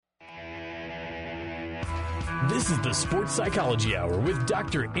This is the Sports Psychology Hour with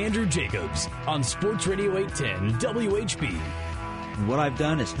Dr. Andrew Jacobs on Sports Radio 810 WHB. What I've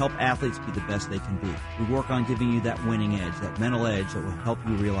done is help athletes be the best they can be. We work on giving you that winning edge, that mental edge that will help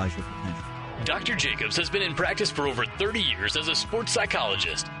you realize your potential. Dr. Jacobs has been in practice for over 30 years as a sports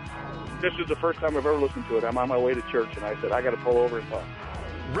psychologist. This is the first time I've ever listened to it. I'm on my way to church, and I said, I got to pull over and talk.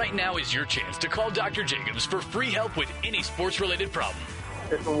 Right now is your chance to call Dr. Jacobs for free help with any sports-related problem.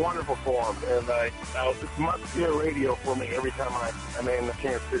 It's a wonderful forum, and it's must-hear radio for me every time I'm in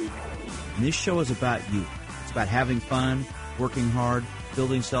Kansas City. And this show is about you. It's about having fun, working hard,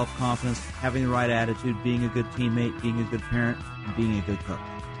 building self-confidence, having the right attitude, being a good teammate, being a good parent, and being a good coach.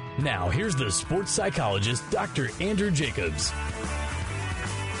 Now, here's the sports psychologist, Dr. Andrew Jacobs.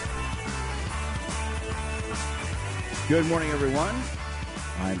 Good morning, everyone.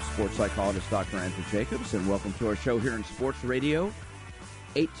 I'm sports psychologist Dr. Andrew Jacobs, and welcome to our show here in Sports Radio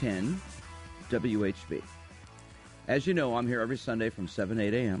 810 WHB. As you know, I'm here every Sunday from 7 to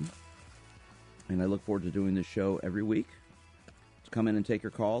 8 a.m., and I look forward to doing this show every week to come in and take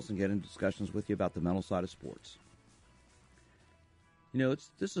your calls and get into discussions with you about the mental side of sports. You know,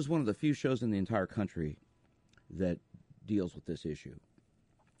 this is one of the few shows in the entire country that deals with this issue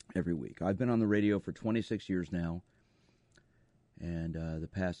every week. I've been on the radio for 26 years now, and the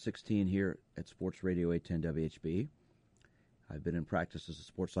past 16 here at Sports Radio 810 WHB. I've been in practice as a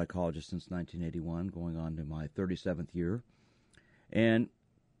sports psychologist since 1981, going on to my 37th year. And,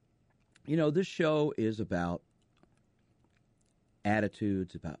 you know, this show is about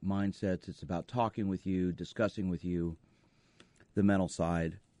attitudes, about mindsets. It's about talking with you, discussing with you the mental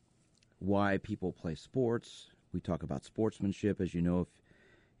side, why people play sports. We talk about sportsmanship, as you know,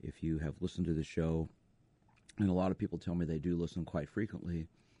 if you have listened to the show. And a lot of people tell me they do listen quite frequently.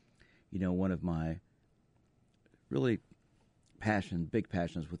 You know, one of my really big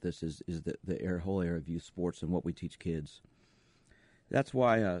passions with this is the whole area of youth sports and what we teach kids. That's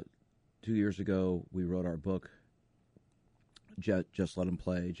why 2 years ago we wrote our book, Just Let 'Em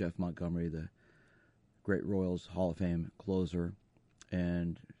Play. Jeff Montgomery, the great Royals Hall of Fame closer,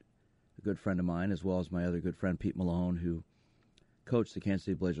 and a good friend of mine, as well as my other good friend Pete Malone, who coached the Kansas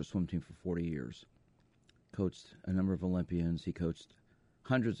City Blazers swim team for 40 years. Coached a number of Olympians. He coached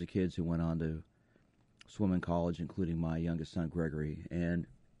hundreds of kids who went on to swim in college, including my youngest son, Gregory. And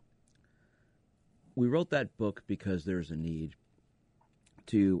we wrote that book because there's a need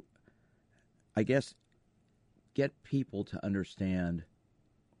to, I guess, get people to understand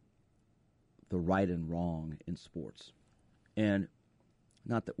the right and wrong in sports. And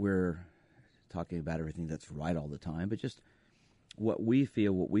not that we're talking about everything that's right all the time, but just what we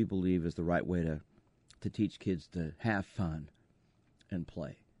feel, what we believe is the right way to teach kids to have fun and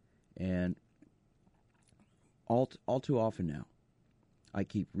play. And all too often now, I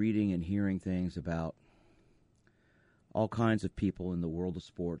keep reading and hearing things about all kinds of people in the world of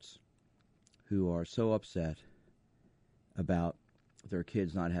sports who are so upset about their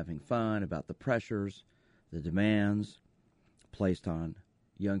kids not having fun, about the pressures, the demands placed on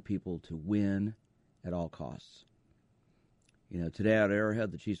young people to win at all costs. You know, today out at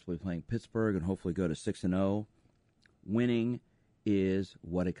Arrowhead, the Chiefs will be playing Pittsburgh and hopefully go to 6-0. Winning is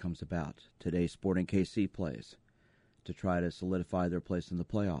what it comes about. Today, Sporting KC plays to try to solidify their place in the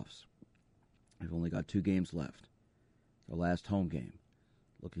playoffs. They've only got 2 games left. Their last home game.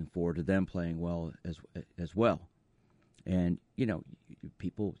 Looking forward to them playing well as well. And, you know,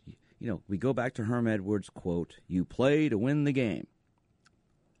 people, you know, we go back to Herm Edwards' quote, "You play to win the game."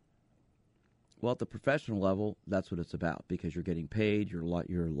 Well, at the professional level, that's what it's about, because you're getting paid, your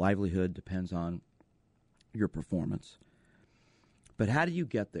livelihood depends on your performance. But how do you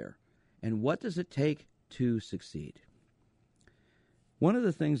get there? And what does it take to succeed? One of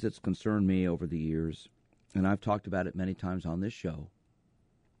the things that's concerned me over the years, and I've talked about it many times on this show,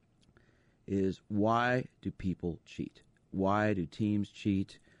 is why do people cheat? Why do teams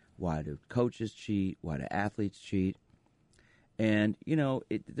cheat? Why do coaches cheat? Why do athletes cheat? And, you know,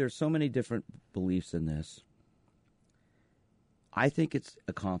 there's so many different beliefs in this. I think it's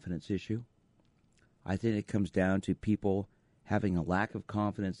a confidence issue. I think it comes down to people having a lack of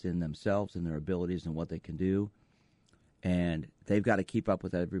confidence in themselves and their abilities and what they can do. And they've got to keep up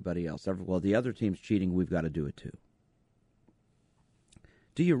with everybody else. Well, the other team's cheating, we've got to do it too.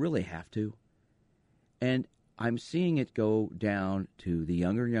 Do you really have to? And I'm seeing it go down to the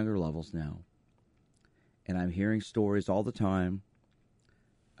younger and younger levels now. And I'm hearing stories all the time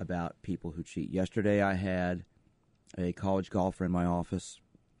about people who cheat. Yesterday I had a college golfer in my office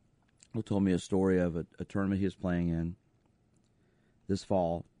who told me a story of a tournament he was playing in this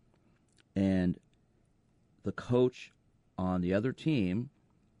fall. And the coach on the other team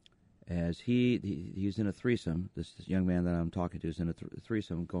as he's in a threesome. This young man that I'm talking to is in a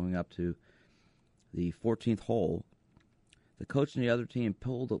threesome going up to the 14th hole. The coach and the other team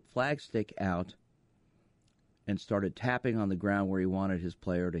pulled a flag stick out and started tapping on the ground where he wanted his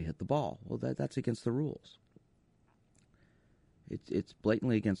player to hit the ball. Well, that's against the rules. It's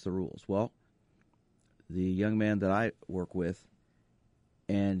blatantly against the rules. Well, the young man that I work with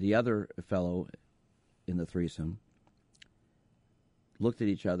and the other fellow in the threesome looked at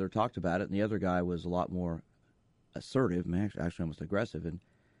each other, talked about it, and the other guy was a lot more assertive, actually almost aggressive, and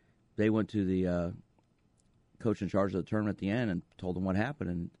they went to the coach in charge of the tournament at the end and told him what happened,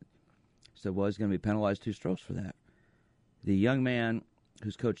 and said, well, he's going to be penalized 2 strokes for that. The young man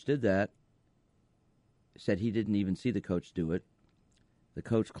whose coach did that said he didn't even see the coach do it. The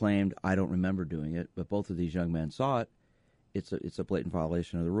coach claimed, I don't remember doing it, but both of these young men saw it. It's a blatant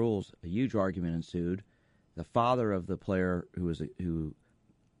violation of the rules. A huge argument ensued. The father of the player who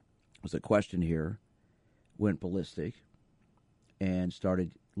was a question here went ballistic and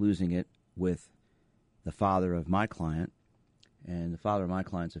started losing it with the father of my client. And the father of my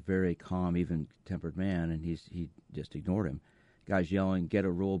client's a very calm, even-tempered man, and he just ignored him. The guy's yelling, get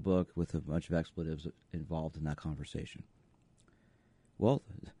a rule book with a bunch of expletives involved in that conversation. Well,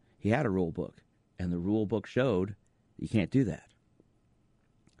 he had a rule book, and the rule book showed you can't do that.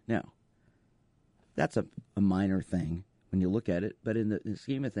 Now, that's a minor thing when you look at it, but in the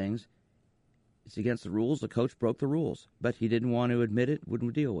scheme of things, it's against the rules. The coach broke the rules, but he didn't want to admit it,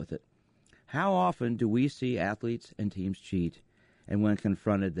 wouldn't deal with it. How often do we see athletes and teams cheat, and when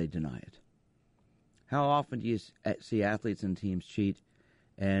confronted, they deny it? How often do you see athletes and teams cheat,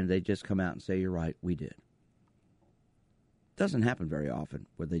 and they just come out and say, you're right, we did? It doesn't happen very often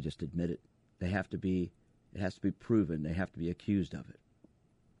where they just admit it. It has to be proven. They have to be accused of it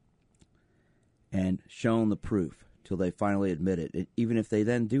and shown the proof till they finally admit it, even if they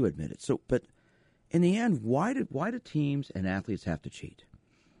then do admit it. So, but in the end, why do teams and athletes have to cheat,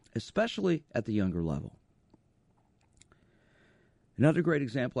 especially at the younger level? Another great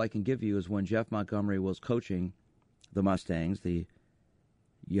example I can give you is when Jeff Montgomery was coaching the Mustangs, the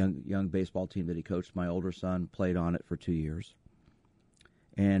young baseball team that he coached. My older son played on it for 2 years.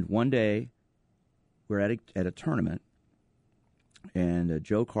 And one day, we're at a tournament, and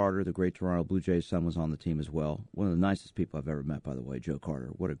Joe Carter, the great Toronto Blue Jays son, was on the team as well. One of the nicest people I've ever met, by the way, Joe Carter.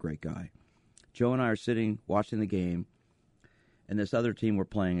 What a great guy. Joe and I are sitting, watching the game, and this other team we're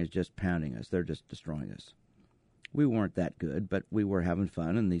playing is just pounding us. They're just destroying us. We weren't that good, but we were having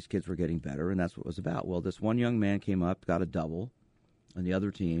fun, and these kids were getting better, and that's what it was about. Well, this one young man came up, got a double on the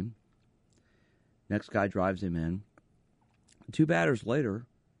other team. Next guy drives him in. 2 batters later,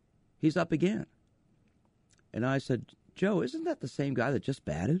 he's up again. And I said, Joe, isn't that the same guy that just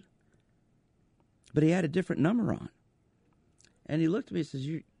batted? But he had a different number on. And he looked at me and says,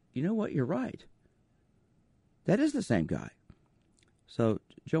 you know what, you're right. That is the same guy. So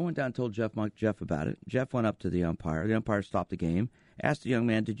Joe went down and told Jeff about it. Jeff went up to the umpire. The umpire stopped the game, asked the young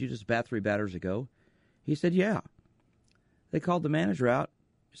man, did you just bat 3 batters ago? He said, yeah. They called the manager out,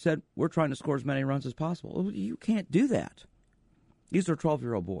 said, we're trying to score as many runs as possible. Well, you can't do that. These are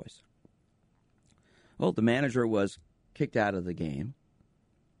 12-year-old boys. Well, the manager was kicked out of the game,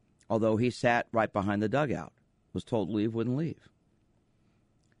 although he sat right behind the dugout, was told to leave, wouldn't leave.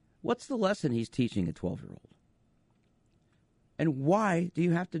 What's the lesson he's teaching a 12-year-old? And why do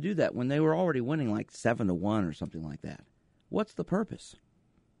you have to do that when they were already winning like 7-1 or something like that? What's the purpose?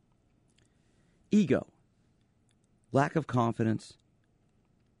 Ego. Lack of confidence.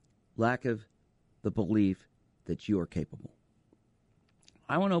 Lack of the belief that you are capable.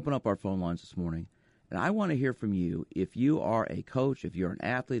 I want to open up our phone lines this morning, and I want to hear from you. If you are a coach, if you're an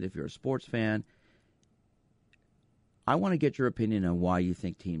athlete, if you're a sports fan, I want to get your opinion on why you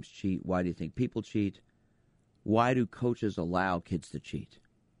think teams cheat. Why do you think people cheat? Why do coaches allow kids to cheat?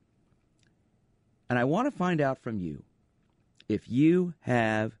 And I want to find out from you if you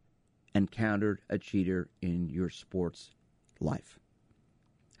have encountered a cheater in your sports life.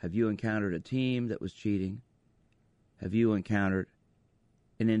 Have you encountered a team that was cheating? Have you encountered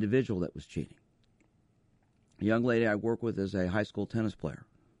an individual that was cheating? A young lady I work with is a high school tennis player.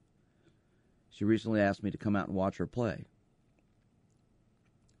 She recently asked me to come out and watch her play.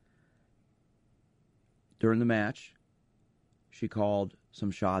 During the match, she called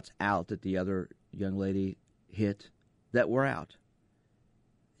some shots out that the other young lady hit that were out.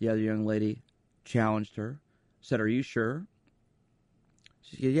 The other young lady challenged her, said, are you sure?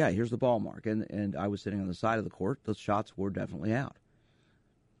 She said, yeah, here's the ball mark. And I was sitting on the side of the court. Those shots were definitely out.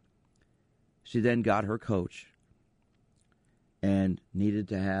 She then got her coach and needed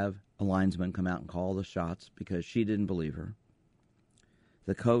to have a linesman come out and call the shots because she didn't believe her.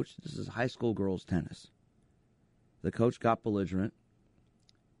 The coach, this is high school girls tennis. The coach got belligerent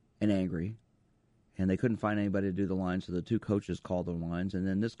and angry, and they couldn't find anybody to do the lines, so the two coaches called the lines, and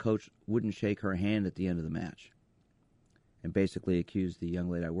then this coach wouldn't shake her hand at the end of the match and basically accused the young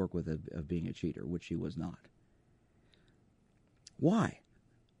lady I work with of being a cheater, which she was not. Why?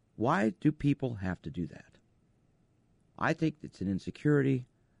 Why do people have to do that? I think it's an insecurity.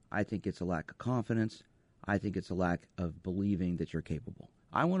 I think it's a lack of confidence. I think it's a lack of believing that you're capable.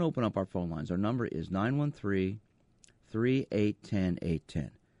 I want to open up our phone lines. Our number is 913-381-810.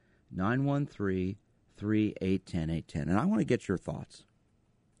 913-381-810. And I want to get your thoughts.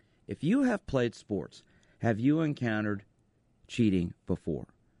 If you have played sports, have you encountered cheating before?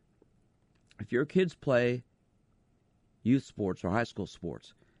 If your kids play youth sports or high school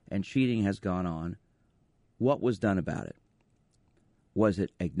sports and cheating has gone on, what was done about it? Was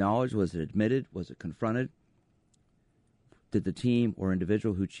it acknowledged? Was it admitted? Was it confronted? Did the team or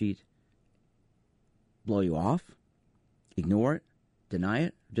individual who cheat blow you off? Ignore it? Deny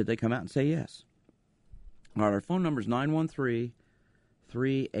it? Or did they come out and say yes? All right, our phone number is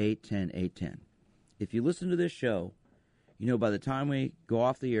 913-381-810. If you listen to this show, you know by the time we go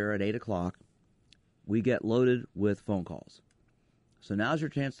off the air at 8 o'clock, we get loaded with phone calls. So now's your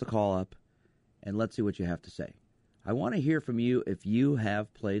chance to call up, and let's see what you have to say. I want to hear from you if you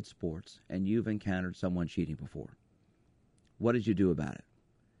have played sports and you've encountered someone cheating before. What did you do about it?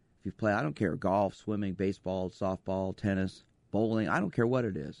 If you've played, I don't care, golf, swimming, baseball, softball, tennis, bowling, I don't care what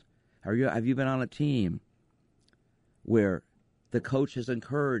it is. Have you been on a team where the coach has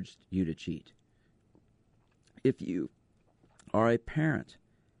encouraged you to cheat? If you are a parent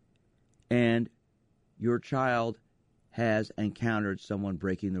and your child has encountered someone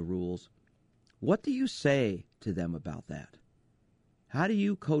breaking the rules, what do you say to them about that? How do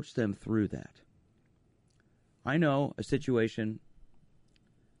you coach them through that? I know a situation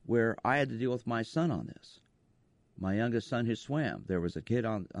where I had to deal with my son on this. My youngest son who swam. There was a kid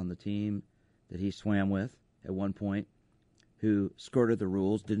on the team that he swam with at one point who skirted the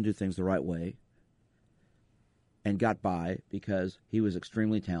rules, didn't do things the right way, and got by because he was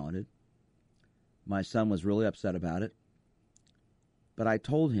extremely talented. My son was really upset about it. But I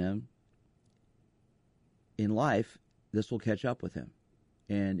told him, in life, this will catch up with him.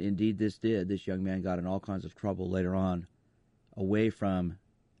 And indeed this did. This young man got in all kinds of trouble later on away from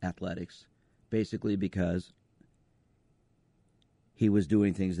athletics, basically because he was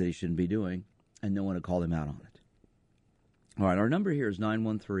doing things that he shouldn't be doing, and no one had called him out on it. All right, our number here is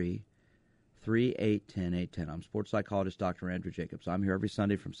 913-381-810. I'm sports psychologist Dr. Andrew Jacobs. I'm here every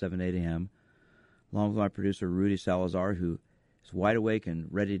Sunday from 7 to 8 a.m., along with my producer, Rudy Salazar, who is wide awake and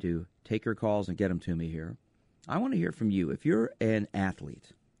ready to take your calls and get them to me here. I want to hear from you. If you're an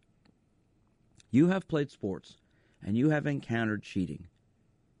athlete, you have played sports, and you have encountered cheating,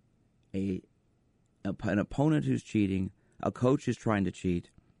 an opponent who's cheating, a coach who's trying to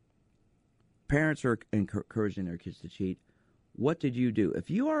cheat, parents are encouraging their kids to cheat, what did you do? If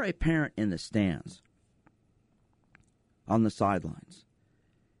you are a parent in the stands, on the sidelines,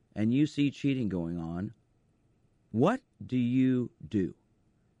 and you see cheating going on, what do you do?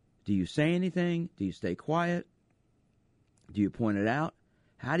 Do you say anything? Do you stay quiet? Do you point it out?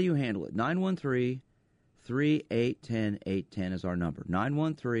 How do you handle it? 913-381-810 is our number.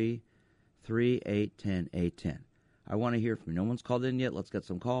 913-381-810. I want to hear from you. No one's called in yet. Let's get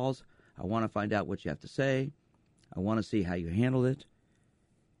some calls. I want to find out what you have to say. I want to see how you handled it.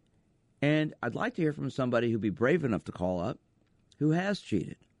 And I'd like to hear from somebody who'd be brave enough to call up who has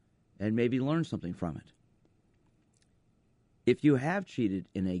cheated and maybe learn something from it. If you have cheated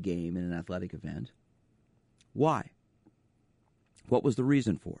in a game, in an athletic event, why? What was the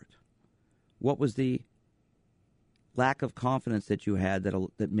reason for it? What was the lack of confidence that you had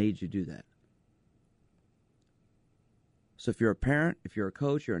that made you do that? So if you're a parent, if you're a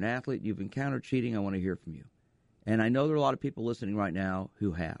coach, you're an athlete, you've encountered cheating, I want to hear from you. And I know there are a lot of people listening right now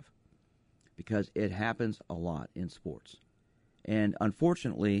who have, because it happens a lot in sports. And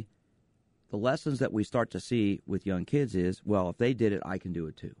unfortunately, the lessons that we start to see with young kids is, well, if they did it, I can do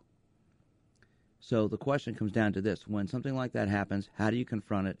it too. So the question comes down to this. When something like that happens, how do you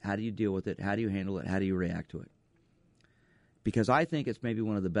confront it? How do you deal with it? How do you handle it? How do you react to it? Because I think it's maybe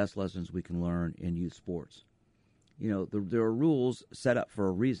one of the best lessons we can learn in youth sports. You know, there are rules set up for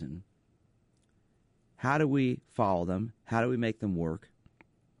a reason. How do we follow them? How do we make them work?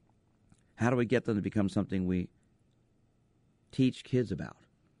 How do we get them to become something we teach kids about?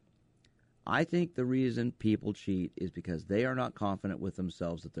 I think the reason people cheat is because they are not confident with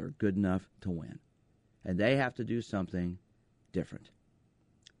themselves that they're good enough to win. And they have to do something different.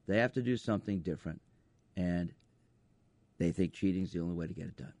 They have to do something different. And They think cheating's the only way to get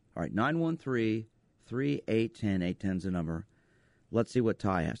it done. All right, 913-3810, 810's the number. Let's see what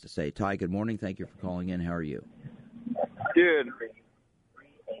Ty has to say. Ty, good morning. Thank you for calling in. How are you? Good.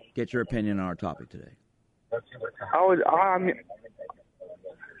 Get your opinion on our topic today.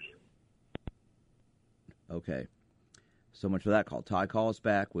 Okay. So much for that call. Ty, call us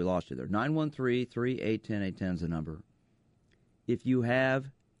back. We lost you there. 913-3810, 810's the number. If you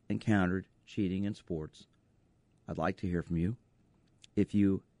have encountered cheating in sports, I'd like to hear from you. If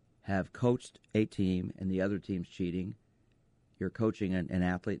you have coached a team and the other team's cheating, you're coaching an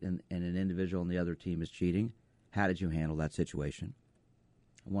athlete and an individual and the other team is cheating, how did you handle that situation?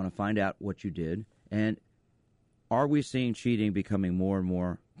 I want to find out what you did. And are we seeing cheating becoming more and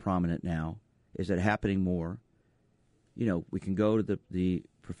more prominent now? Is it happening more? You know, we can go to the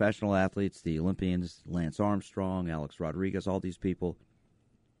professional athletes, the Olympians, Lance Armstrong, Alex Rodriguez, all these people,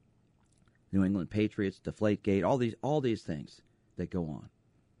 New England Patriots, Deflategate, all these things that go on.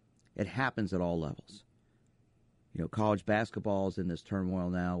 It happens at all levels. You know, college basketball is in this turmoil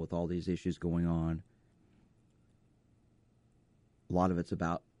now with all these issues going on. A lot of it's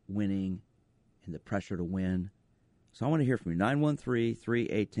about winning and the pressure to win. So I want to hear from you.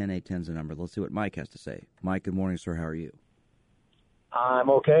 913-3810, 810's the number. Let's see what Mike has to say. Mike, good morning, sir. How are you? I'm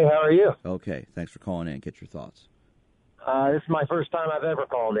okay. How are you? Okay. Thanks for calling in. Get your thoughts. This is my first time I've ever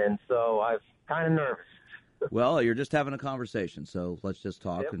called in, so I'm kind of nervous. Well, you're just having a conversation, so let's just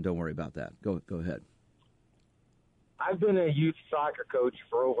talk and don't worry about that. Go ahead. I've been a youth soccer coach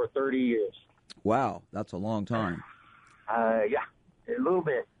for over 30 years. Wow, that's a long time. Yeah, a little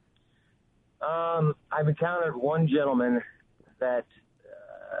bit. I've encountered one gentleman that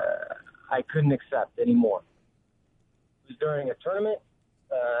I couldn't accept anymore. It was during a tournament.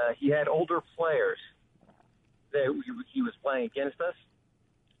 He had older players that he was playing against us.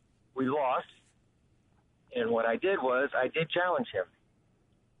 We lost. And what I did was I did challenge him.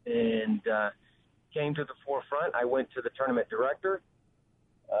 And came to the forefront. I went to the tournament director.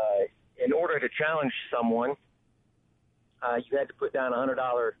 In order to challenge someone, you had to put down a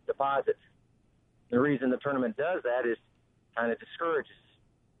 $100 deposit. The reason the tournament does that is kind of discourages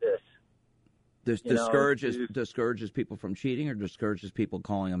this. This discourages people from cheating or discourages people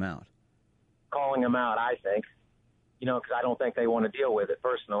calling them out? Calling them out, I think. You know, because I don't think they want to deal with it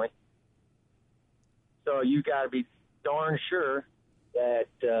personally. So you got to be darn sure that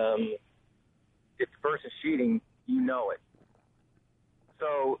if the person's cheating, you know it.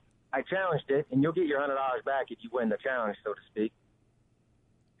 So I challenged it, and you'll get your $100 back if you win the challenge, so to speak.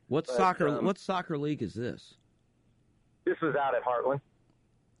 What soccer league is this? This was out at Heartland.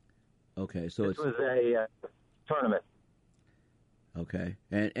 Okay, so this was a tournament. Okay,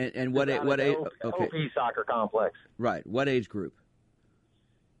 and what age? Okay, OP soccer complex. Right. What age group?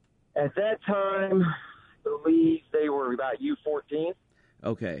 At that time, I believe they were about U14.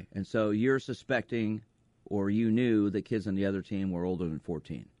 Okay, and so you're suspecting, or you knew that kids on the other team were older than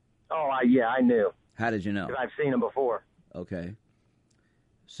 14. Oh, I knew. How did you know? Because I've seen them before. Okay.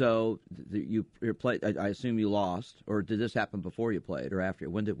 So you played. I assume you lost, or did this happen before you played, or after?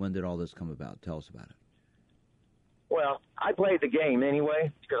 When did all this come about? Tell us about it. Well, I played the game anyway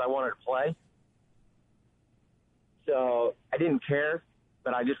because I wanted to play. So I didn't care,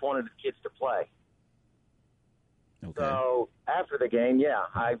 but I just wanted the kids to play. Okay. So after the game, yeah,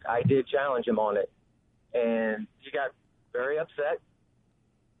 I did challenge him on it, and he got very upset.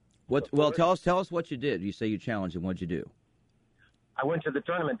 Well, tell us what you did. You say you challenged him. What'd you do? I went to the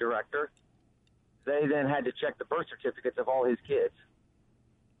tournament director. They then had to check the birth certificates of all his kids.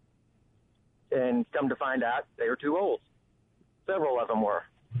 And come to find out, they were too old. Several of them were.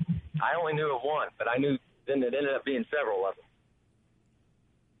 I only knew of one, but I knew then it ended up being several of them.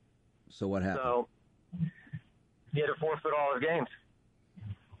 So what happened? So he had to forfeit all his games.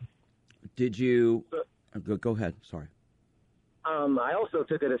 Did you... Go ahead. Sorry. I also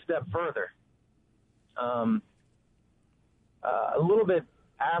took it a step further. A little bit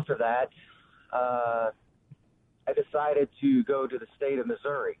after that, I decided to go to the state of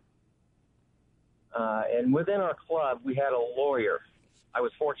Missouri. And within our club, we had a lawyer. I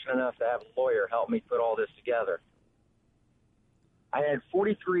was fortunate enough to have a lawyer help me put all this together. I had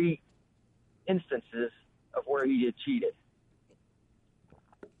 43 instances of where he had cheated.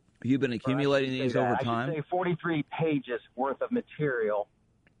 You've been accumulating these over time? I should say 43 pages worth of material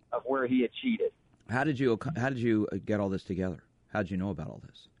of where he had cheated. How did you get all this together? How did you know about all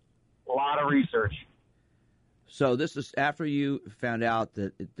this? A lot of research. So this is after you found out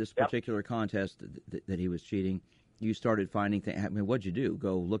that at this particular contest that he was cheating, you started finding things. I mean, what'd you do?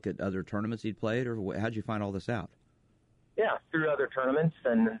 Go look at other tournaments he'd played, or how'd you find all this out? Yeah, through other tournaments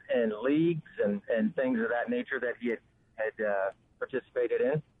and leagues and things of that nature that he had had participated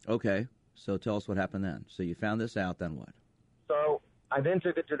in. Okay, so tell us what happened then. So you found this out, then what? So I then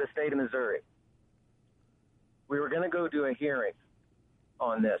took it to the state of Missouri. We were going to go do a hearing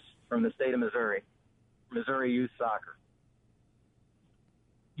on this from the state of Missouri, Missouri Youth Soccer.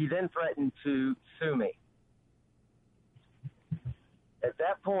 He then threatened to sue me. At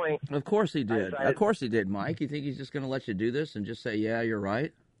that point... Of course he did. Of course he did, Mike. You think he's just going to let you do this and just say, yeah, you're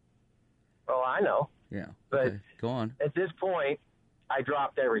right? Oh, I know. Yeah. But okay. Go on. At this point, I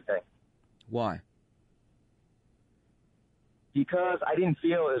dropped everything. Why? Because I didn't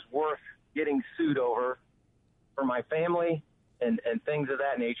feel it was worth getting sued over for my family and things of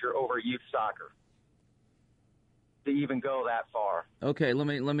that nature over youth soccer to even go that far. Okay, let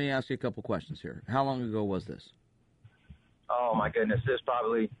me ask you a couple questions here. How long ago was this? Oh, my goodness. This is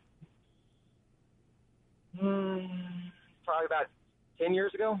probably about 10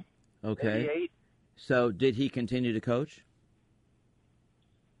 years ago. Okay. Maybe 8. So did he continue to coach?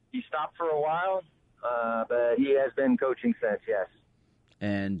 He stopped for a while, but he has been coaching since, yes.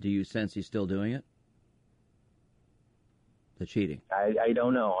 And do you sense he's still doing it? The cheating. I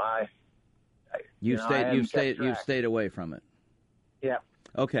don't know. You've stayed away from it. Yeah.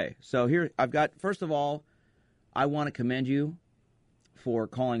 Okay. So here I've got. First of all, I want to commend you for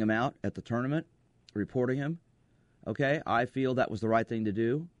calling him out at the tournament, reporting him. Okay. I feel that was the right thing to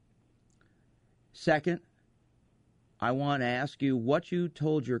do. Second, I want to ask you what you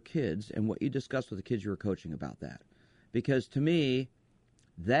told your kids and what you discussed with the kids you were coaching about that. Because to me,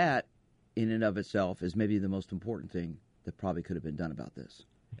 that in and of itself is maybe the most important thing that probably could have been done about this.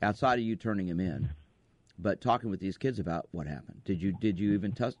 Outside of you turning him in, but talking with these kids about what happened. Did you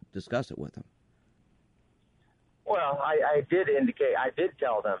even discuss it with them? Well, I did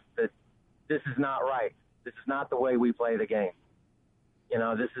tell them that this is not right. This is not the way we play the game. You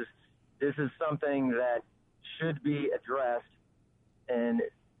know, this is something that should be addressed and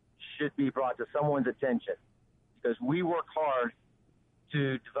should be brought to someone's attention, because we work hard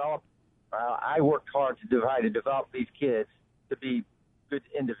to develop. I worked hard to try to develop these kids to be good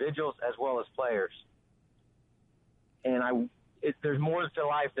individuals as well as players. And there's more to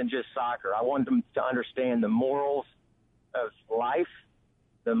life than just soccer. I want them to understand the morals of life,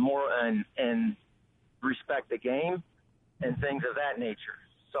 and respect the game and things of that nature.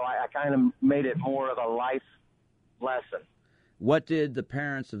 So I kind of made it more of a life lesson. What did the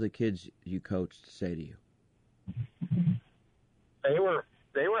parents of the kids you coached say to you? They were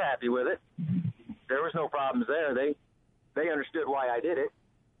happy with it. There was no problems there. They understood why I did it.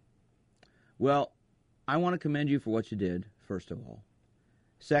 Well, I want to commend you for what you did, first of all.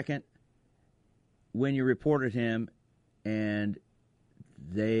 Second, when you reported him and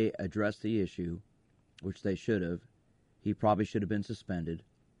they addressed the issue, which they should have, he probably should have been suspended.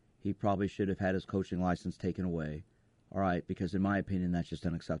 He probably should have had his coaching license taken away. All right, because in my opinion, that's just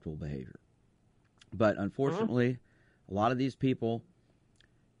unacceptable behavior. But unfortunately, a lot of these people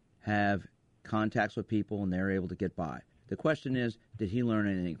have contacts with people and they're able to get by. The question is, did he learn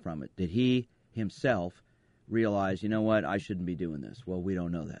anything from it? Did he himself realize, you know what, I shouldn't be doing this? Well, we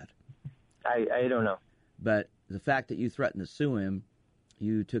don't know that. I don't know. But the fact that you threatened to sue him,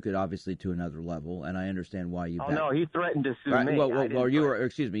 you took it obviously to another level, and I understand why you. Oh no, he threatened to sue me. Well, you were.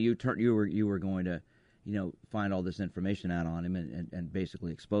 Excuse me. You were going to, find all this information out on him and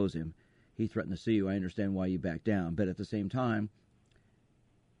basically expose him. He threatened to sue you. I understand why you backed down, but at the same time,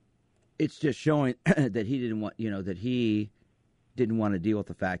 it's just showing that he didn't want. That he didn't want to deal with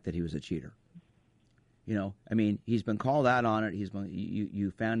the fact that he was a cheater. He's been called out on it.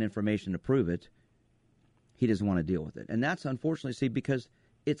 You found information to prove it. He doesn't want to deal with it. And that's unfortunately, because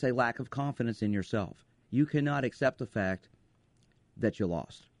it's a lack of confidence in yourself. You cannot accept the fact that you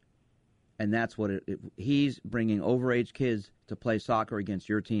lost. And that's what he's bringing overage kids to play soccer against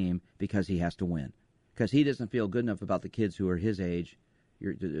your team because he has to win. Because he doesn't feel good enough about the kids who are his age,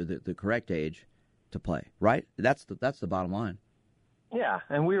 the correct age, to play. Right? That's the bottom line. Yeah,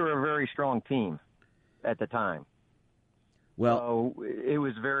 and we were a very strong team at the time. Well, so it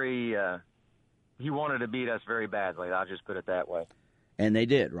was very... he wanted to beat us very badly. I'll just put it that way. And they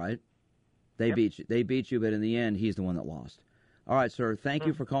did, right? Yep. They beat you, but in the end, he's the one that lost. All right, sir. Thank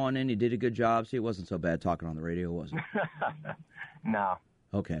you for calling in. You did a good job. See, it wasn't so bad talking on the radio, was it? No.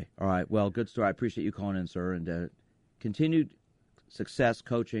 Okay. All right. Well, good story. I appreciate you calling in, sir, and continued success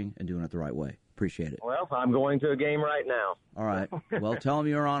coaching and doing it the right way. Appreciate it. Well, I'm going to a game right now. All right. Well, tell him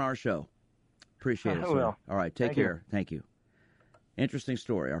you're on our show. Appreciate it, sir. I will. All right. Take care. Thank you. Interesting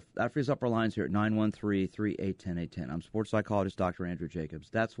story. That frees up our lines here at 913-381-0810. I'm sports psychologist Dr. Andrew Jacobs.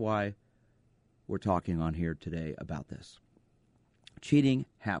 That's why we're talking on here today about this. Cheating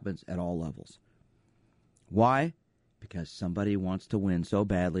happens at all levels. Why? because somebody wants to win so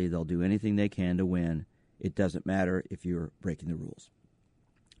badly they'll do anything they can to win. It doesn't matter if you're breaking the rules.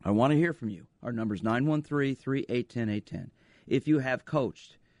 I want to hear from you. Our number is 913-381-810. If you have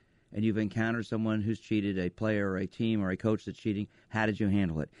coached and you've encountered someone who's cheated, a player or a team or a coach that's cheating, how did you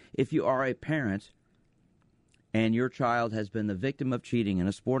handle it? If you are a parent and your child has been the victim of cheating in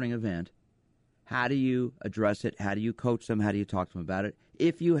a sporting event, how do you address it? How do you coach them? How do you talk to them about it?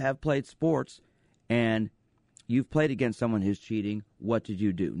 If you have played sports and you've played against someone who's cheating, what did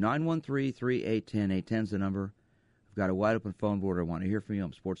you do? 913-381-810. 810 is the number. We've got a wide-open phone board. I want to hear from you.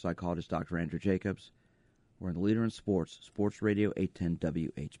 I'm sports psychologist Dr. Andrew Jacobs. We're in the leader in sports, Sports Radio 810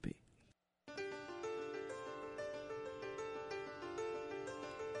 WHB.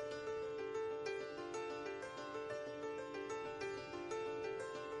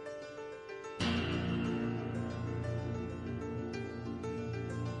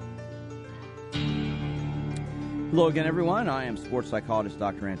 Hello again, everyone. I am sports psychologist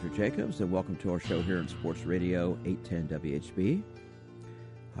Dr. Andrew Jacobs, and welcome to our show here on Sports Radio 810 WHB.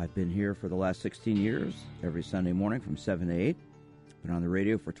 I've been here for the last 16 years, every Sunday morning from 7 to 8. Been on the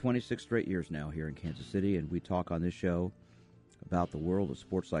radio for 26 straight years now here in Kansas City, and we talk on this show about the world of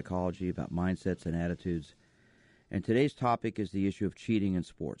sports psychology, about mindsets and attitudes. And today's topic is the issue of cheating in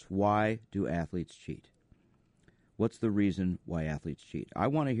sports. Why do athletes cheat? What's the reason why athletes cheat? I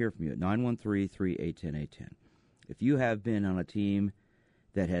want to hear from you at 913-381-810. If you have been on a team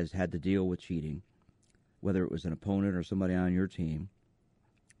that has had to deal with cheating, whether it was an opponent or somebody on your team,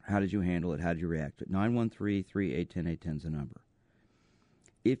 how did you handle it? How did you react? 913-381-810 is the number.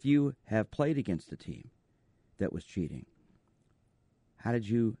 If you have played against a team that was cheating, how did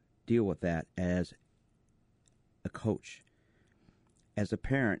you deal with that as a coach? As a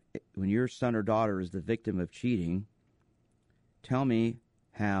parent, when your son or daughter is the victim of cheating, tell me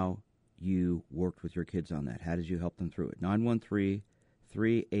how you worked with your kids on that. How did you help them through it?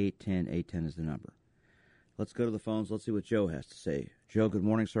 913-381-810 is the number. Let's go to the phones. Let's see what Joe has to say. Joe, good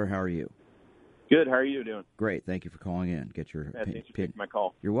morning, sir. How are you? Good. How are you doing? Great. Thank you for calling in. Get your thanks for taking my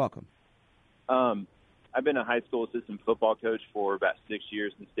call. You're welcome. I've been a high school assistant football coach for about 6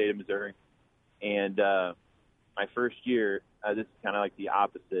 years in the state of Missouri. And my first year, this is kind of like the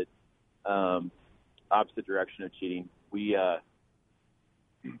opposite direction of cheating. We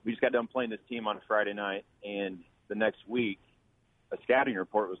just got done playing this team on a Friday night, and the next week, a scouting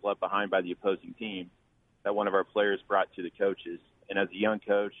report was left behind by the opposing team that one of our players brought to the coaches. And as a young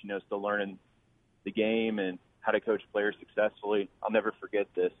coach, still learning the game and how to coach players successfully, I'll never forget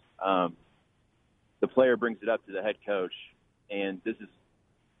this. The player brings it up to the head coach, and this is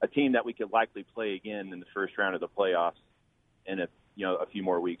a team that we could likely play again in the first round of the playoffs in a few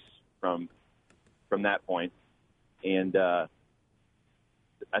more weeks from that point. And I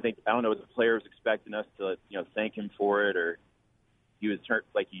don't know if the player was expecting us to, thank him for it, or he was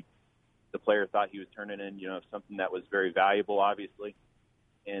the player thought he was turning in, something that was very valuable, obviously.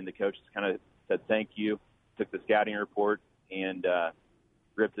 And the coach just kind of said, thank you, took the scouting report and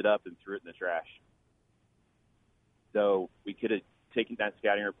ripped it up and threw it in the trash. So we could have taken that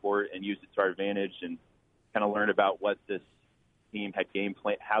scouting report and used it to our advantage and kind of learned about what this team had game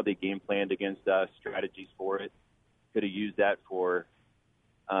plan, how they game planned against us, strategies for it. Could have used that for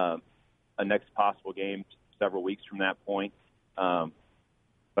a next possible game several weeks from that point.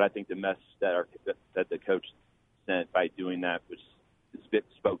 But I think the message that the coach sent by doing that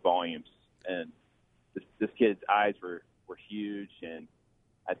spoke volumes. And this kid's eyes were huge, and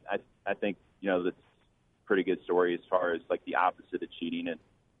I think that's a pretty good story as far as like the opposite of cheating. And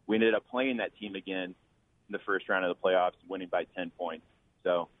we ended up playing that team again in the first round of the playoffs, winning by 10 points.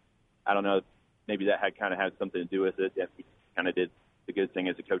 So I don't know, maybe that had something to do with it. That we kind of did the good thing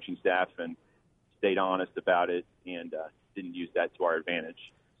as a coaching staff and stayed honest about it and didn't use that to our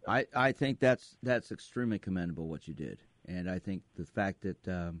advantage. So. I think that's extremely commendable what you did. And I think the fact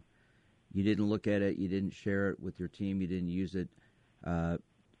that you didn't look at it, you didn't share it with your team, you didn't use it,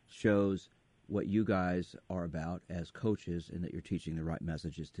 shows what you guys are about as coaches and that you're teaching the right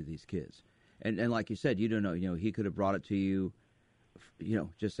messages to these kids. And like you said, you don't know, he could have brought it to you,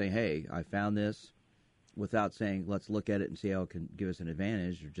 just saying, hey, I found this, without saying, let's look at it and see how it can give us an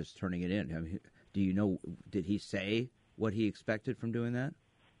advantage, or just turning it in. I mean, did he say what he expected from doing that?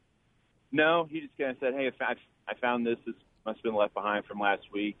 No, he just kind of said, hey, I found this. This must have been left behind from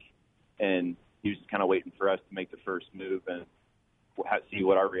last week. And he was just kind of waiting for us to make the first move and see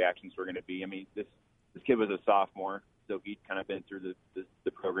what our reactions were going to be. I mean, this kid was a sophomore, so he'd kind of been through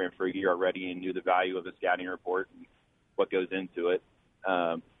the program for a year already and knew the value of a scouting report and what goes into it.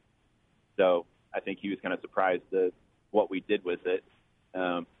 So I think he was kind of surprised at what we did with it.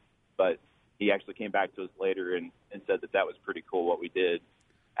 But he actually came back to us later and said that was pretty cool what we did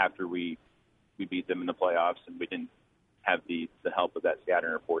after we beat them in the playoffs, and we didn't have the help of that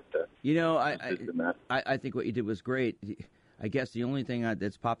scattering report to assist in that. I think what you did was great. I guess the only thing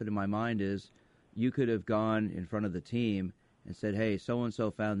that's popping in my mind is you could have gone in front of the team and said, hey,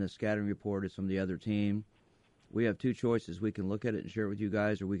 so-and-so found this scattering report. It's from the other team. We have two choices. We can look at it and share it with you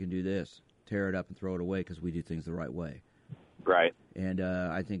guys, or we can do this, tear it up and throw it away because we do things the right way. Right. And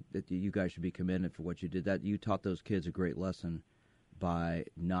I think that you guys should be commended for what you did. That you taught those kids a great lesson by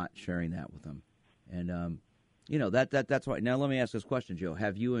not sharing that with them. And, that's why. Now let me ask this question, Joe.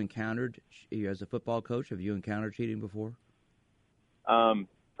 Have you encountered, as a football coach, have you encountered cheating before?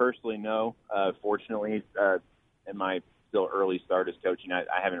 Personally, no. Fortunately, in my still early start as coaching, I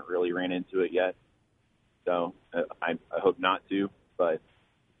haven't really ran into it yet. So I hope not to. But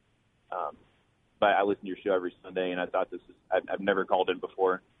I listen to your show every Sunday, and I thought I've never called in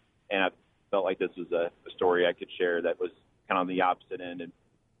before, and I felt like this was a story I could share that was kind of on the opposite end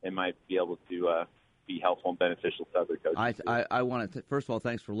and might be able to be helpful and beneficial to other coaches. I want to, first of all,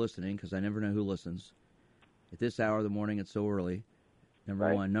 thanks for listening, because I never know who listens. At this hour of the morning, it's so early.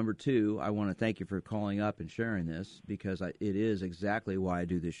 Number one. Number two, I want to thank you for calling up and sharing this, because it is exactly why I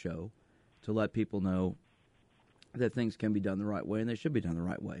do this show, to let people know that things can be done the right way, and they should be done the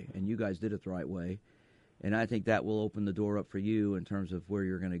right way. And you guys did it the right way. And I think that will open the door up for you in terms of where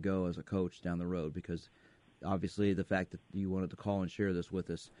you're going to go as a coach down the road, because obviously the fact that you wanted to call and share this with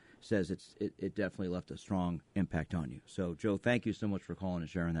us says it definitely left a strong impact on you. So, Joe, thank you so much for calling and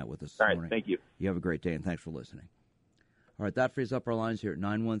sharing that with us this morning. Thank you. You have a great day, and thanks for listening. All right, that frees up our lines here at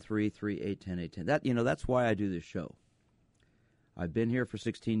 913-381-0810. That's why I do this show. I've been here for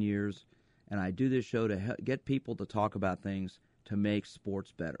 16 years, and I do this show to get people to talk about things to make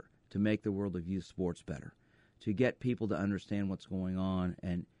sports better, to make the world of youth sports better, to get people to understand what's going on.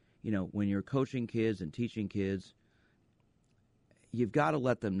 And, when you're coaching kids and teaching kids, you've got to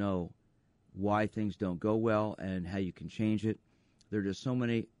let them know why things don't go well and how you can change it. There are just so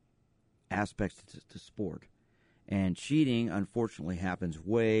many aspects to sport. And cheating, unfortunately, happens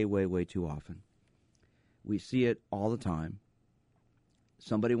way, way, way too often. We see it all the time.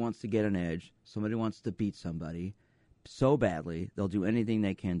 Somebody wants to get an edge. Somebody wants to beat somebody so badly, they'll do anything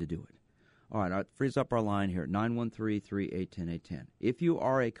they can to do it. All right, frees up our line here at 913-381-0810. If you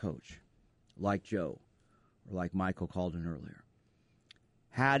are a coach, like Joe, or like Michael called in earlier,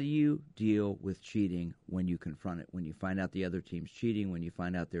 how do you deal with cheating when you confront it, when you find out the other team's cheating, when you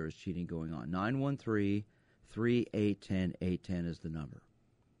find out there is cheating going on? 913-381-0810 is the number.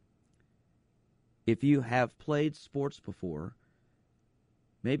 If you have played sports before,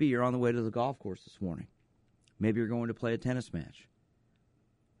 maybe you're on the way to the golf course this morning. Maybe you're going to play a tennis match.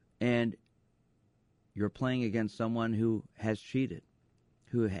 And you're playing against someone who has cheated,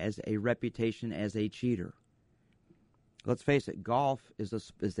 who has a reputation as a cheater. Let's face it, golf is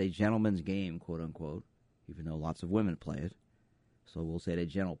a gentleman's game, quote unquote, even though lots of women play it. So we'll say it's a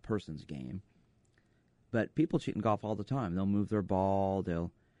gentle person's game. But people cheat in golf all the time. They'll move their ball.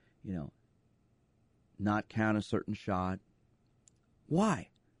 They'll, not count a certain shot. Why?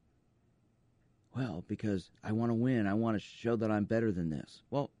 Well, because I want to win. I want to show that I'm better than this.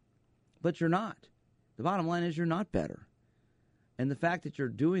 Well, but you're not. The bottom line is you're not better. And the fact that you're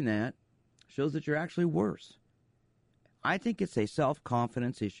doing that shows that you're actually worse. I think it's a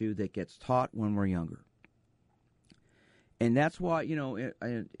self-confidence issue that gets taught when we're younger. And that's why, I know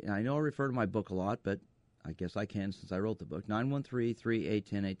I refer to my book a lot, but I guess I can since I wrote the book.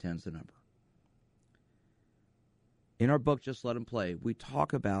 913-381-0810 is the number. In our book, Just Let 'Em Play, we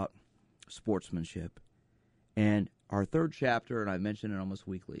talk about sportsmanship. And our third chapter, and I mention it almost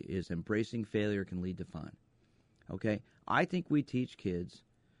weekly, is embracing failure can lead to fun. Okay? I think we teach kids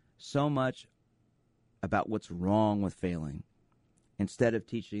so much about what's wrong with failing instead of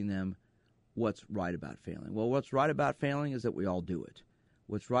teaching them what's right about failing. Well, what's right about failing is that we all do it.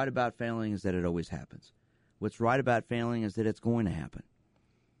 What's right about failing is that it always happens. What's right about failing is that it's going to happen.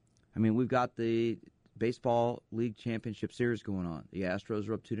 I mean, we've got the Baseball League Championship Series going on. The Astros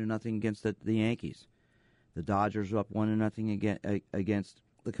are up 2-0 against the Yankees. The Dodgers are up 1-0 against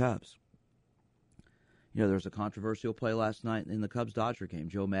the Cubs. There was a controversial play last night in the Cubs-Dodger game.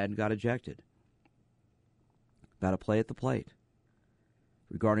 Joe Madden got ejected about a play at the plate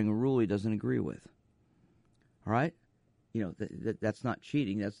regarding a rule he doesn't agree with. All right? That's not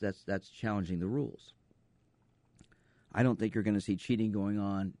cheating. That's challenging the rules. I don't think you're going to see cheating going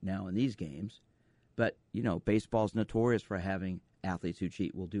on now in these games. But, baseball's notorious for having athletes who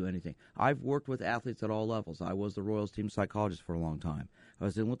cheat, will do anything. I've worked with athletes at all levels. I was the Royals team psychologist for a long time. I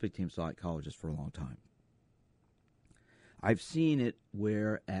was the Olympic team psychologist for a long time. I've seen it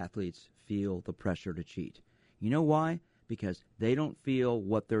where athletes feel the pressure to cheat. You know why? Because they don't feel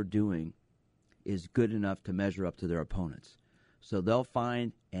what they're doing is good enough to measure up to their opponents. So they'll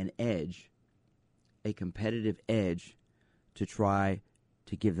find an edge, a competitive edge, to try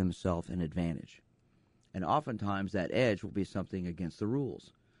to give themselves an advantage. And oftentimes that edge will be something against the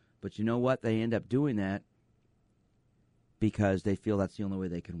rules. But you know what? They end up doing that because they feel that's the only way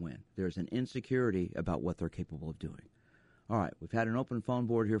they can win. There's an insecurity about what they're capable of doing. All right, we've had an open phone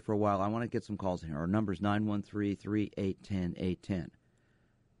board here for a while. I want to get some calls in here. Our number is 913-3810810.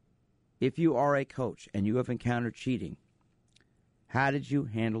 If you are a coach and you have encountered cheating, how did you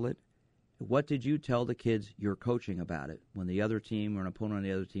handle it? What did you tell the kids you're coaching about it when the other team or an opponent on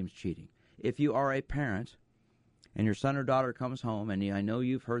the other team is cheating? If you are a parent and your son or daughter comes home, and I know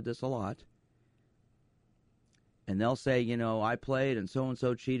you've heard this a lot, and they'll say, I played and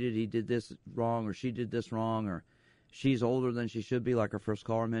so-and-so cheated, he did this wrong or she did this wrong or she's older than she should be, like our first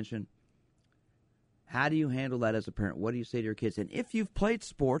caller mentioned. How do you handle that as a parent? What do you say to your kids? And if you've played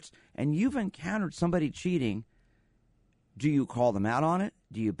sports and you've encountered somebody cheating, do you call them out on it?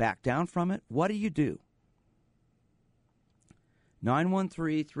 Do you back down from it? What do you do?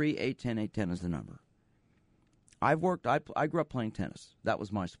 913-3810810 is the number. I grew up playing tennis. That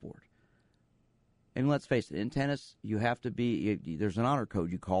was my sport. And let's face it, in tennis, you have to there's an honor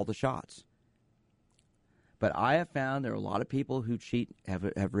code. You call the shots. But I have found there are a lot of people who cheat, have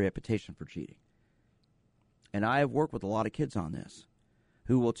a reputation for cheating. And I have worked with a lot of kids on this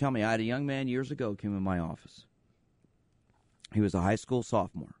who will tell me, I had a young man years ago came in my office. He was a high school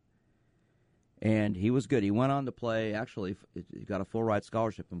sophomore. And he was good. He went on to play, actually, he got a full ride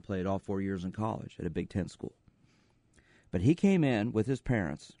scholarship and played all 4 years in college at a Big Ten school. But he came in with his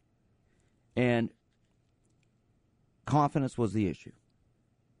parents, and confidence was the issue.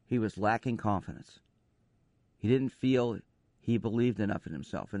 He was lacking confidence. He didn't feel he believed enough in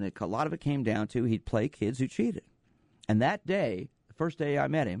himself. And a lot of it came down to he'd play kids who cheated. And that day, the first day I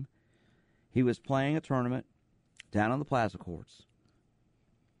met him, he was playing a tournament down on the Plaza Courts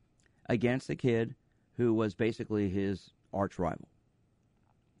against a kid who was basically his arch rival.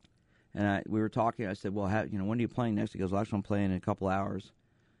 And we were talking. I said, well, when are you playing next? He goes, well, actually, I'm playing in a couple hours.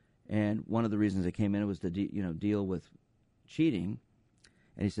 And one of the reasons I came in was to deal with cheating.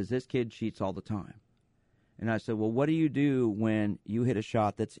 And he says, this kid cheats all the time. And I said, well, what do you do when you hit a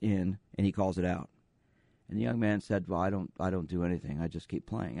shot that's in and he calls it out? And the young man said, well, I don't do anything. I just keep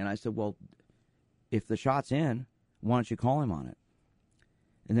playing. And I said, well, if the shot's in, why don't you call him on it?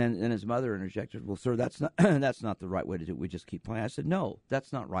 And then his mother interjected, well, sir, that's not that's not the right way to do it. We just keep playing. I said, no,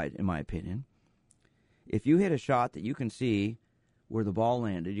 that's not right, in my opinion. If you hit a shot that you can see where the ball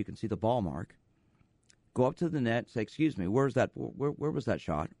landed, you can see the ball mark, go up to the net, say, excuse me, where was that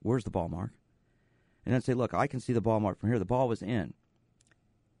shot? Where's the ball mark? And then say, look, I can see the ball mark from here. The ball was in.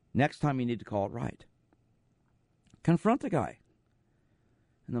 Next time you need to call it right. Confront the guy.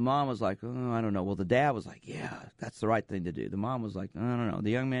 And the mom was like, oh, I don't know. Well, the dad was like, yeah, that's the right thing to do. The mom was like, I don't know.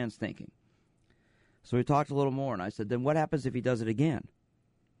 The young man's thinking. So we talked a little more, and I said, then what happens if he does it again?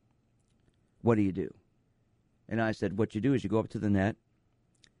 What do you do? And I said, what you do is you go up to the net,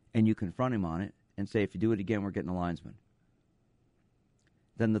 and you confront him on it, and say, if you do it again, we're getting a linesman.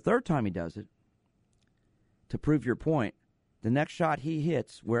 Then the third time he does it, to prove your point, the next shot he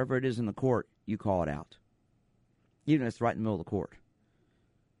hits, wherever it is in the court, you call it out. Even if it's right in the middle of the court.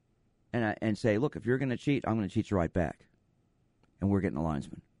 And say, look, if you're going to cheat, I'm going to cheat you right back. And we're getting a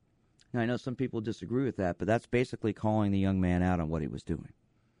linesman. Now, I know some people disagree with that, but that's basically calling the young man out on what he was doing.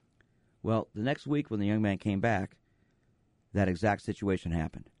 Well, the next week when the young man came back, that exact situation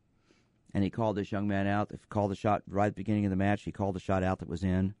happened. And he called this young man out, called the shot right at the beginning of the match. He called the shot out that was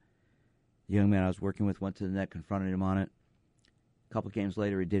in. The young man I was working with went to the net, confronted him on it. A couple of games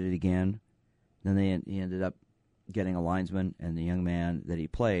later, he did it again. Then he ended up getting a linesman, and the young man that he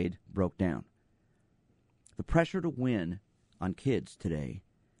played broke down. The pressure to win on kids today,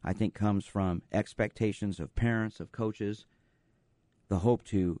 I think, comes from expectations of parents, of coaches, the hope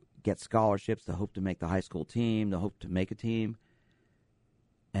to get scholarships, the hope to make the high school team, the hope to make a team.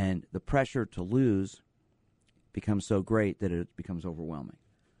 And the pressure to lose becomes so great that it becomes overwhelming.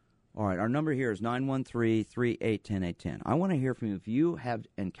 All right, our number here is 913-3810810. I want to hear from you if you have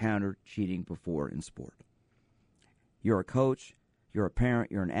encountered cheating before in sport. You're a coach, you're a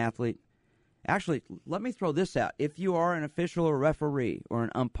parent, you're an athlete. Actually, let me throw this out. If you are an official or referee or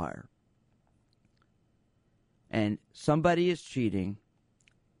an umpire and somebody is cheating,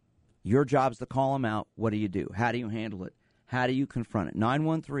 your job is to call them out. What do you do? How do you handle it? How do you confront it?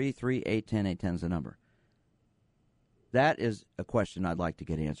 913-3810810 is the number. That is a question I'd like to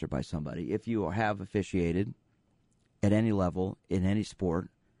get answered by somebody. If you have officiated at any level, in any sport.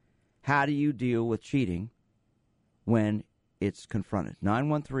 How do you deal with cheating when it's confronted?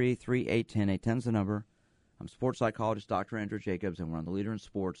 913-381-0810. 810's the number. I'm sports psychologist Dr. Andrew Jacobs, and we're on the Leader in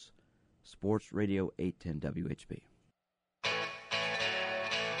Sports, Sports Radio 810 WHB.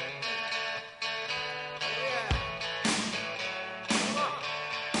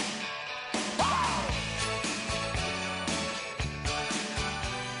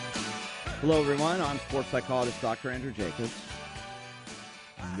 Hello, everyone. I'm sports psychologist Dr. Andrew Jacobs.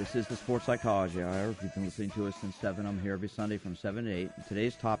 And this is the Sports Psychology Hour. If you've been listening to us since 7, I'm here every Sunday from 7 to 8. And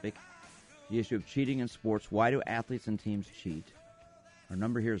today's topic, the issue of cheating in sports. Why do athletes and teams cheat? Our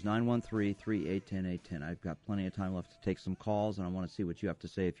number here is 913-381-0810. I've got plenty of time left to take some calls, and I want to see what you have to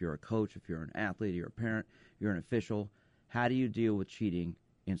say. If you're a coach, if you're an athlete, you're a parent, you're an official, how do you deal with cheating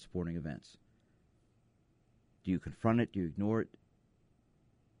in sporting events? Do you confront it? Do you ignore it?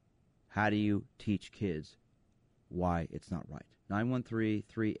 How do you teach kids why it's not right?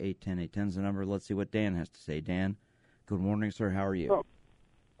 913-381-0810. 810's the number. Let's see what Dan has to say. Dan, good morning, sir. How are you?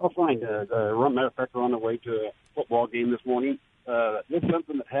 Oh, fine. Matter of fact, we're on the way to a football game this morning. This is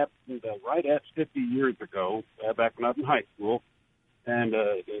something that happened right at 50 years ago, back when I was in high school. And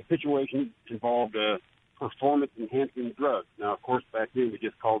the situation involved performance-enhancing drugs. Now, of course, back then we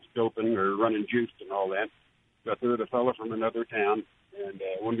just called doping or running juice and all that. But there was a fellow from another town. And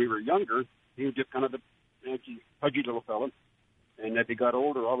when we were younger, he was just kind of a pudgy little fellow. And as he got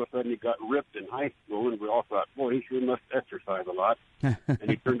older, all of a sudden he got ripped in high school, and we all thought, boy, he sure must exercise a lot. And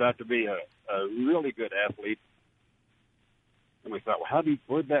he turned out to be a really good athlete. And we thought, well,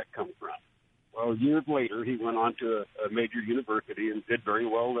 where'd that come from? Well, years later, he went on to a major university and did very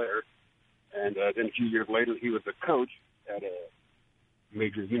well there. And then a few years later, he was a coach at a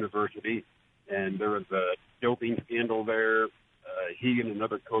major university, and there was a doping scandal there. He and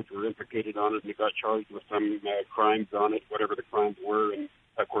another coach were implicated on it, and he got charged with some crimes on it, whatever the crimes were. And,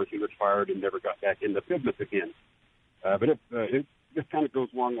 of course, he was fired and never got back into business again. But it just kind of goes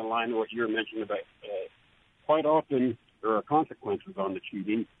along the line of what you were mentioning about quite often there are consequences on the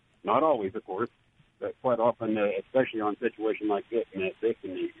cheating. Not always, of course, but quite often, especially on a situation like this, and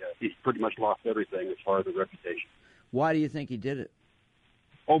he's pretty much lost everything as far as the reputation. Why do you think he did it?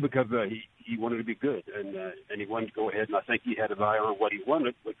 Oh, because he wanted to be good, and he wanted to go ahead, and I think he had his eye on what he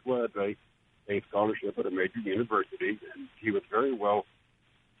wanted, which was a scholarship at a major university, and he was very well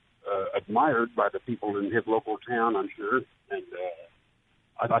admired by the people in his local town, I'm sure, and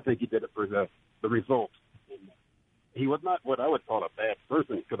I think he did it for the results. And he was not what I would call a bad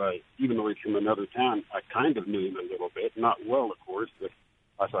person, because even though he's from another town, I kind of knew him a little bit, not well, of course, but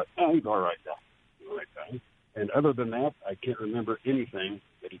I thought, he's all right guy. And other than that, I can't remember anything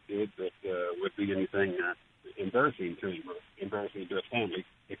that he did that would be anything embarrassing to him or embarrassing to his family,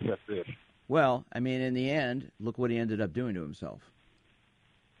 except this. Well, I mean, in the end, look what he ended up doing to himself.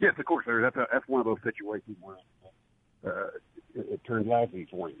 Yes, of course, that's one of those situations where it turned lousy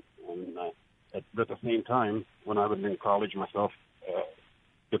for him. And at the same time, when I was in college myself,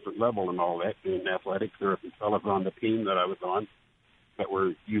 different level and all that, in athletics, there were some fellas on the team that I was on that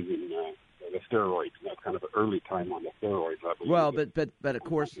were using the steroids. That's kind of an early time on the steroids, I believe. Well, but of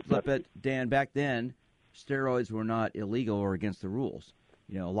course, but Dan, back then, steroids were not illegal or against the rules.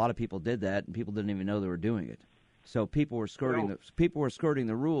 You know, a lot of people did that, and people didn't even know they were doing it. So people were skirting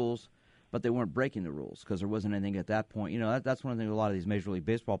the rules, but they weren't breaking the rules because there wasn't anything at that point. You know, that's one of the things a lot of these Major League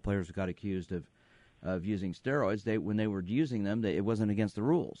Baseball players who got accused of using steroids. When they were using them, it wasn't against the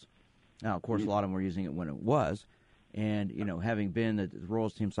rules. Now, of course, a lot of them were using it when it was. And, you know, having been the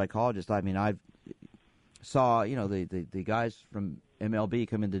Royals team psychologist, I mean, I saw, you know, the guys from MLB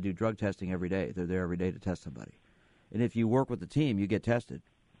come in to do drug testing every day. They're there every day to test somebody. And if you work with the team, you get tested.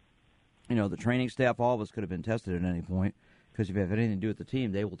 You know, the training staff, all of us could have been tested at any point because if you have anything to do with the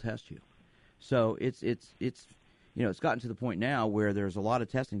team, they will test you. So it's you know, it's gotten to the point now where there's a lot of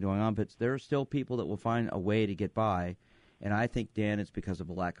testing going on, but there are still people that will find a way to get by. And I think, Dan, it's because of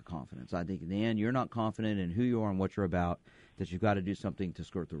a lack of confidence. I think in the end, you're not confident in who you are and what you're about, that you've got to do something to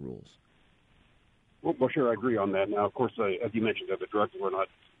skirt the rules. Well, sure, I agree on that. Now, of course, as you mentioned, the drugs were not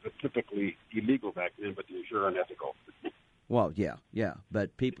typically illegal back then, but they were sure unethical. Well, yeah,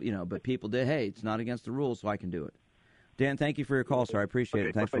 but people did. Hey, it's not against the rules, so I can do it. Dan, thank you for your call, sir. I appreciate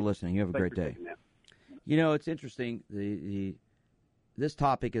it. Thanks for listening. You have a great day. You know, it's interesting. This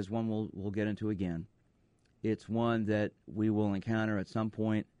topic is one we'll get into again. It's one that we will encounter at some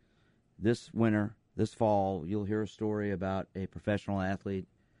point this winter, this fall. You'll hear a story about a professional athlete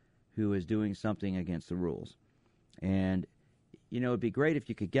who is doing something against the rules. And, you know, it'd be great if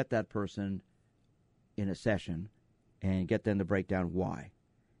you could get that person in a session and get them to break down why.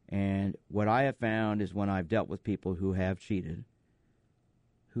 And what I have found is when I've dealt with people who have cheated,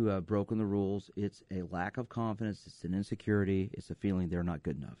 who have broken the rules, it's a lack of confidence, it's an insecurity, it's a feeling they're not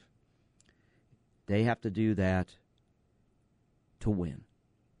good enough. They have to do that to win,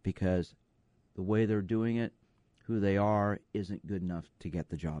 because the way they're doing it, who they are, isn't good enough to get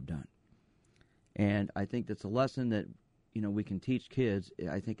the job done. And I think that's a lesson that, we can teach kids.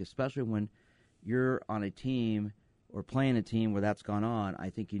 I think especially when you're on a team or playing a team where that's gone on, I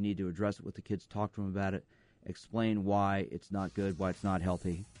think you need to address it with the kids, talk to them about it, explain why it's not good, why it's not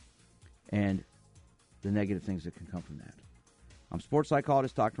healthy, and the negative things that can come from that. I'm sports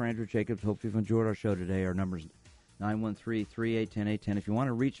psychologist Dr. Andrew Jacobs. Hope you've enjoyed our show today. Our number's 913-381-0810. If you want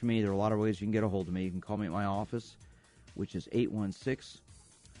to reach me, there are a lot of ways you can get a hold of me. You can call me at my office, which is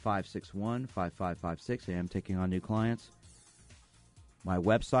 816-561-5556. I am taking on new clients. My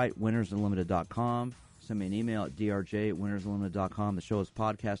website, winnersunlimited.com. Send me an email at drj@winnersunlimited.com. The show is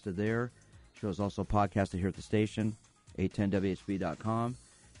podcasted there. The show is also podcasted here at the station, 810whb.com.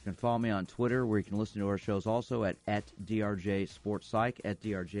 You can follow me on Twitter, where you can listen to our shows also at DRJ Sports Psych, at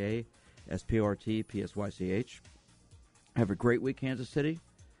DRJ SPORTPSYCH. Have a great week, Kansas City.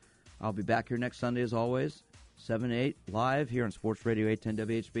 I'll be back here next Sunday, as always, 7 to 8, live here on Sports Radio 810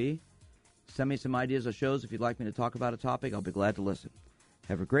 WHB. Send me some ideas of shows if you'd like me to talk about a topic. I'll be glad to listen.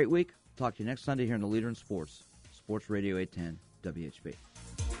 Have a great week. Talk to you next Sunday here on The Leader in Sports, Sports Radio 810 WHB.